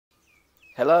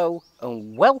Hello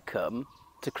and welcome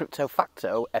to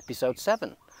CryptoFacto episode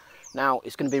 7. Now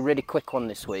it's going to be a really quick one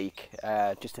this week,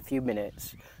 just a few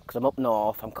minutes, because I'm up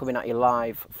north. I'm coming at you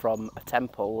live from a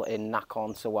temple in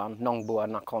Nakhon Sawan, Nongbua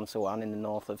Nakhon Sawan, in the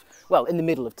north of, well, in the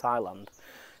middle of Thailand,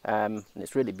 and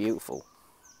it's really beautiful.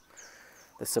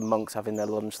 There's some monks having their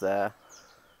lunch there,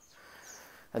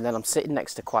 and then I'm sitting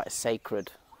next to quite a sacred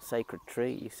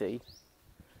tree. You see,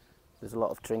 there's a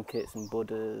lot of trinkets and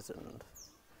Buddhas and.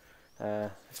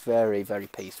 It's very, very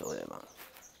peaceful here, man.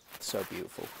 It's so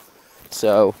beautiful.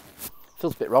 So, it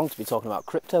feels a bit wrong to be talking about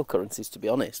cryptocurrencies, to be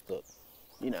honest, but,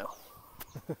 you know,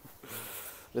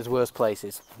 there's worse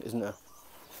places, isn't there?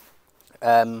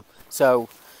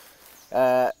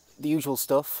 The usual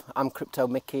stuff. I'm Crypto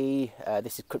Mickey.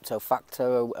 This is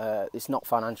CryptoFacto. It's not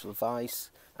financial advice,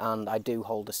 and I do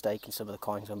hold a stake in some of the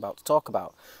coins I'm about to talk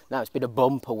about. Now, it's been a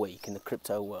bumper week in the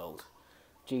crypto world.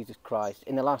 Jesus Christ,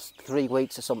 in the last 3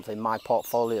 weeks or something, my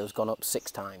portfolio's gone up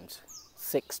 6 times.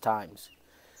 6 times.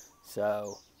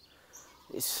 So,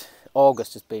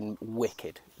 August has been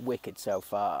wicked so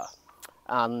far.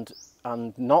 And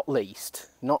not least,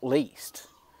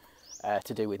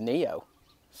 to do with NEO.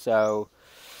 So,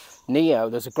 NEO,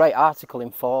 there's a great article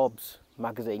in Forbes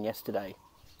magazine yesterday.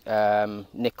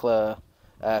 Nikola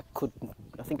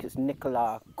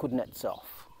Kuznetsov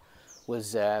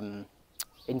was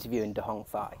interviewing De Hong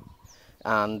Fai,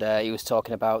 and he was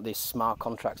talking about this smart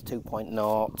contracts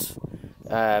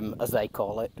 2.0, as they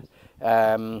call it.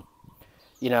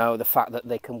 You know, the fact that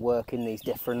they can work in these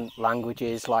different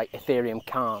languages, like Ethereum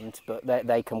can't, but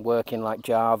they can work in like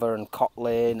Java and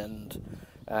Kotlin and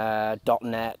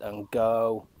 .NET and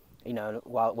Go, you know,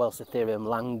 whilst Ethereum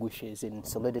languishes in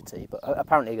Solidity, but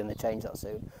apparently they're going to change that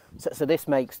soon. So this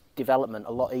makes development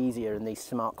a lot easier, and these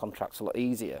smart contracts a lot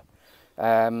easier.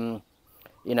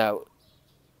 You know,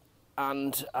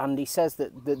 and he says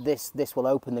that this will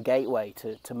open the gateway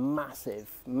to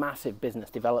massive business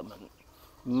development,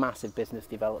 and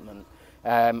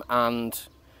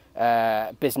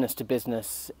business to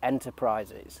business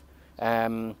enterprises.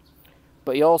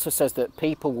 But he also says that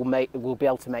people will be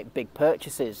able to make big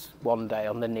purchases one day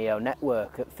on the NEO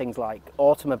network at things like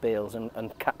automobiles and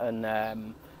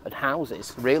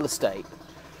houses, real estate.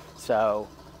 So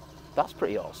that's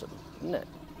pretty awesome, isn't it?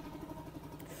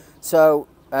 So,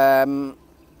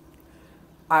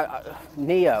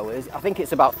 NEO is, I think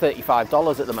it's about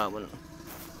 $35 at the moment.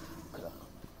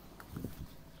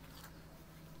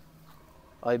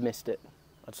 I missed it.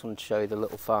 I just wanted to show you the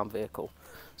little farm vehicle.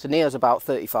 So NEO's about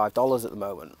 $35 at the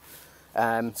moment.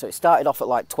 So it started off at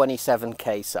like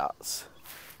 27k sats.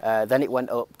 Then it went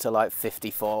up to like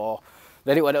 54.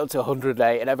 Then it went up to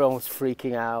 108, and everyone was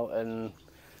freaking out. And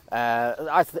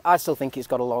I still think it's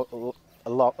got a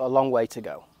long way to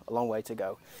go. A long way to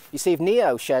go. You see, if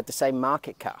NEO shared the same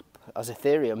market cap as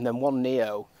Ethereum, then one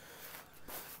NEO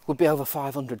would be over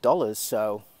 $500.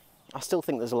 So I still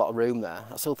think there's a lot of room there.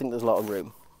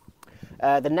 The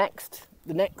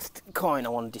next coin I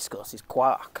want to discuss is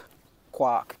QWARK.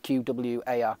 QWARK,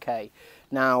 QWARK.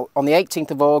 Now, on the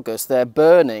 18th of August, they're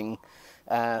burning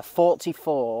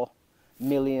 44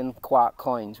 million QWARK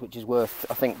coins, which is worth,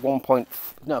 I think,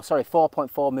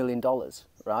 $4.4 million,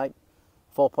 right?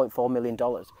 $4.4 million.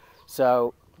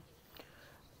 So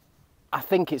I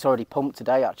think it's already pumped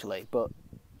today, actually. But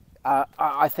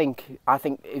I think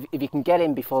if you can get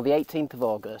in before the 18th of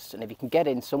August, and if you can get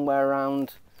in somewhere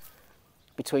around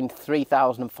between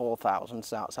 3,000 and 4,000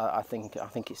 sats, I think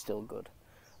it's still good.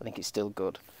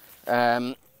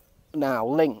 Now,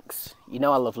 LINX. You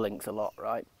know I love LINX a lot,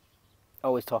 right? I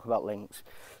always talk about LINX.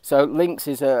 So LINX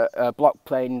is a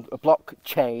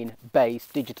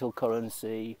blockchain-based digital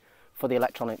currency for the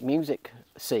electronic music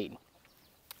scene,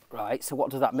 right? So what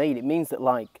does that mean? It means that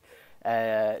like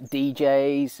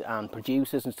DJs and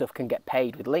producers and stuff can get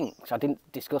paid with LINX. I didn't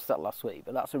discuss that last week,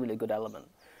 but that's a really good element.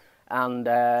 And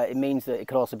it means that it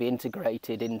could also be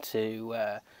integrated into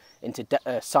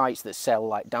sites that sell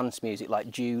like dance music,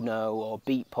 like Juno or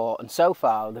Beatport. And so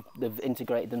far, they've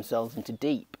integrated themselves into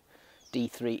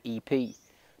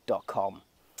D3EP.com.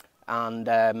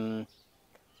 And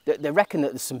they reckon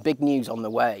that there's some big news on the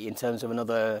way in terms of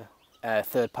another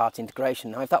third-party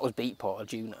integration. Now, if that was Beatport or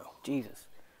Juno, Jesus,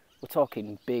 we're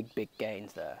talking big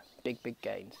gains there. Big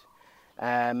gains.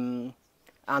 And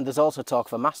there's also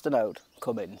talk of a masternode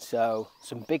coming. So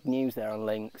some big news there on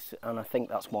LINX, and I think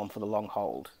that's one for the long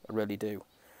hold. I really do.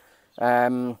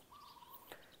 Now,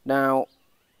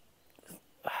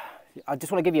 I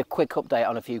just want to give you a quick update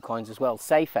on a few coins as well.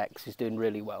 SafeX is doing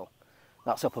really well.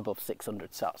 That's up above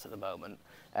 600 sats at the moment.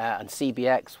 And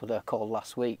CBX, what I called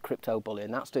last week, Crypto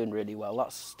Bullion, that's doing really well.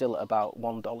 That's still at about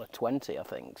 $1.20, I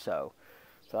think. So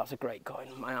So that's a great coin.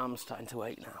 My arm's starting to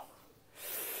ache now,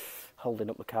 holding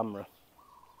up the camera.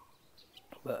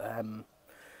 But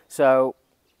so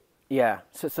yeah,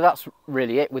 so that's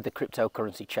really it with the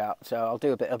cryptocurrency chat. So I'll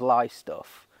do a bit of live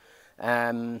stuff.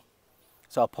 So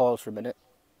I'll pause for a minute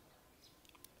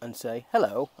and say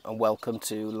hello and welcome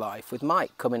to Life with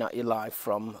Mike, coming at you live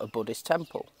from a Buddhist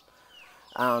temple.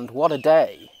 And what a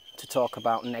day to talk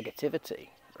about negativity,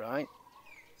 right?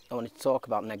 I wanted to talk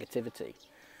about negativity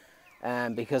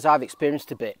because I've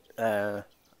experienced a bit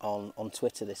on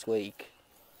Twitter this week,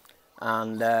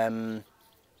 and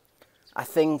I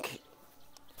think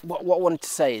what I wanted to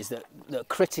say is that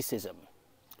criticism,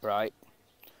 right?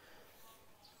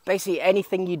 Basically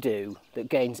anything you do that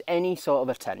gains any sort of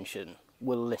attention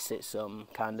will elicit some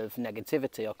kind of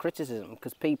negativity or criticism,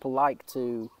 because people like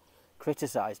to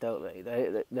criticise, don't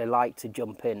they? They like to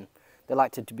jump in. They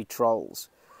like to be trolls.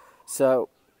 So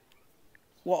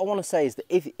what I want to say is that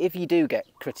if you do get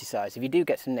criticised, if you do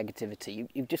get some negativity,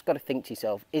 you've just got to think to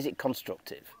yourself, is it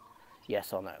constructive?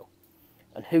 Yes or no?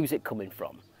 And who's it coming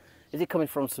from? Is it coming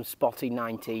from some spotty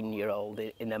 19-year-old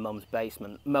in their mum's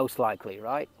basement? Most likely,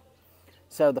 right?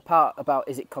 So the part about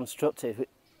is it constructive,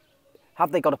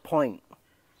 have they got a point?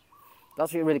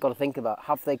 That's what you really got to think about.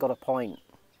 Have they got a point?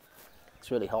 It's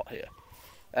really hot here.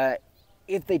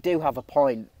 If they do have a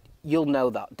point, you'll know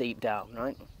that deep down,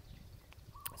 right?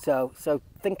 So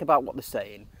think about what they're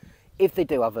saying. If they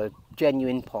do have a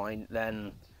genuine point,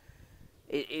 then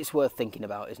it's worth thinking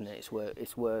about, isn't it?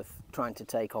 It's worth trying to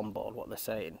take on board what they're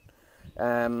saying.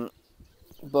 But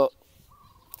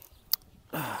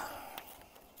I've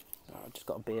just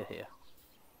got a beer here.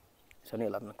 It's only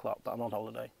 11 o'clock, but I'm on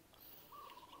holiday.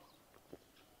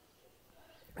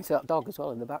 I see that dog as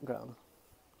well in the background.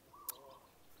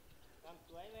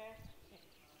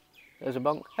 There's a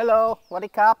monk. Hello, what a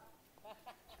cap.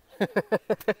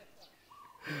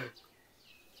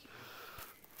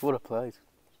 What a place.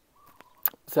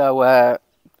 So,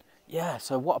 yeah,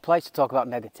 so what a place to talk about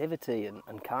negativity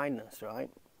and kindness, right?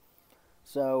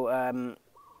 So,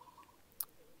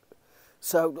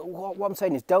 so what I'm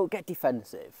saying is, don't get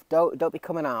defensive. Don't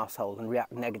become an arsehole and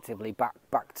react negatively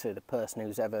back to the person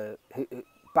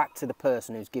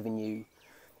who's giving you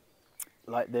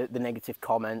like the negative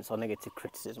comments or negative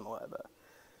criticism or whatever.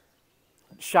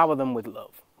 Shower them with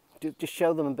love. Just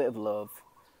show them a bit of love.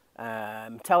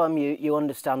 Tell them you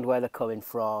understand where they're coming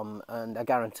from, and I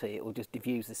guarantee it will just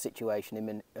diffuse the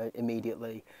situation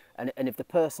immediately. And if the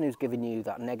person who's giving you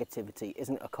that negativity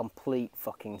isn't a complete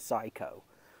fucking psycho,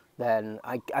 then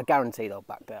I guarantee they'll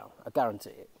back down. I guarantee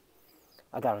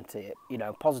it. You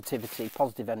know, positivity,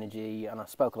 positive energy, and I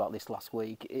spoke about this last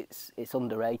week. It's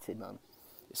underrated, man.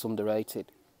 It's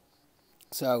underrated.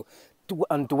 So,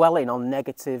 and dwelling on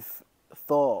negative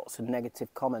thoughts and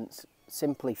negative comments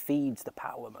simply feeds the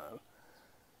power, man.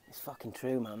 It's fucking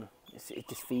true, man. It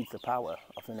just feeds the power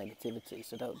of the negativity,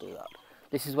 so don't do that.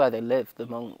 This is where they live, the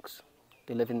monks.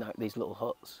 They live in like these little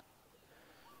huts.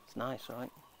 It's nice,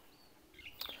 right?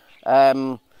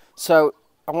 So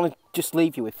I want to just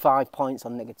leave you with 5 points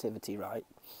on negativity, right?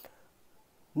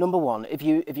 Number one, if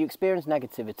you experience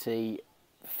negativity,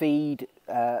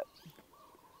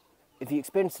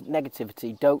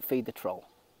 don't feed the troll,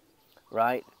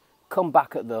 right? Come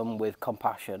back at them with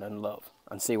compassion and love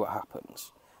and see what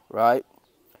happens, right?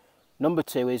 Number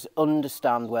two is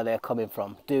understand where they're coming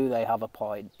from. Do they have a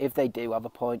point? If they do have a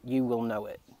point, you will know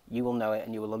it. You will know it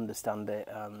and you will understand it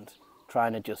and try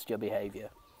and adjust your behaviour,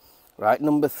 right?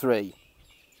 Number three,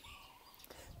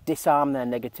 disarm their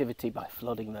negativity by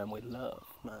flooding them with love,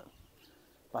 man.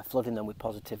 By flooding them with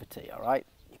positivity, all right?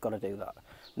 You've got to do that.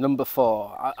 Number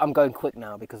four, I'm going quick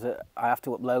now because I have to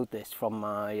upload this from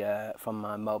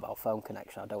my mobile phone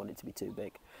connection. I don't want it to be too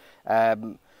big.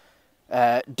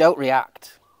 Don't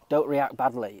react. Don't react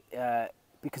badly.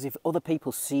 Because if other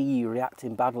people see you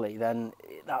reacting badly, then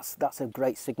that's a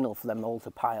great signal for them all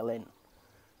to pile in.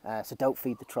 So don't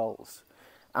feed the trolls.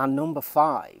 And number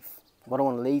five, what I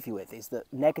want to leave you with is that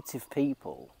negative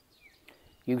people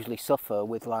usually suffer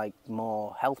with like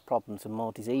more health problems and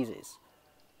more diseases.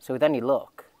 So with any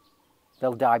luck,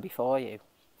 they'll die before you.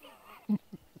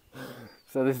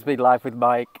 So this has been Life with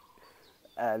Mike.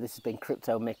 This has been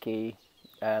Crypto Mickey,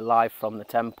 live from the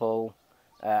temple,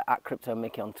 at Crypto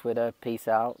Mickey on Twitter. Peace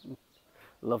out.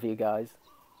 Love you guys.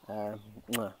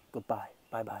 Goodbye.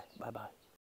 Bye-bye. Bye-bye.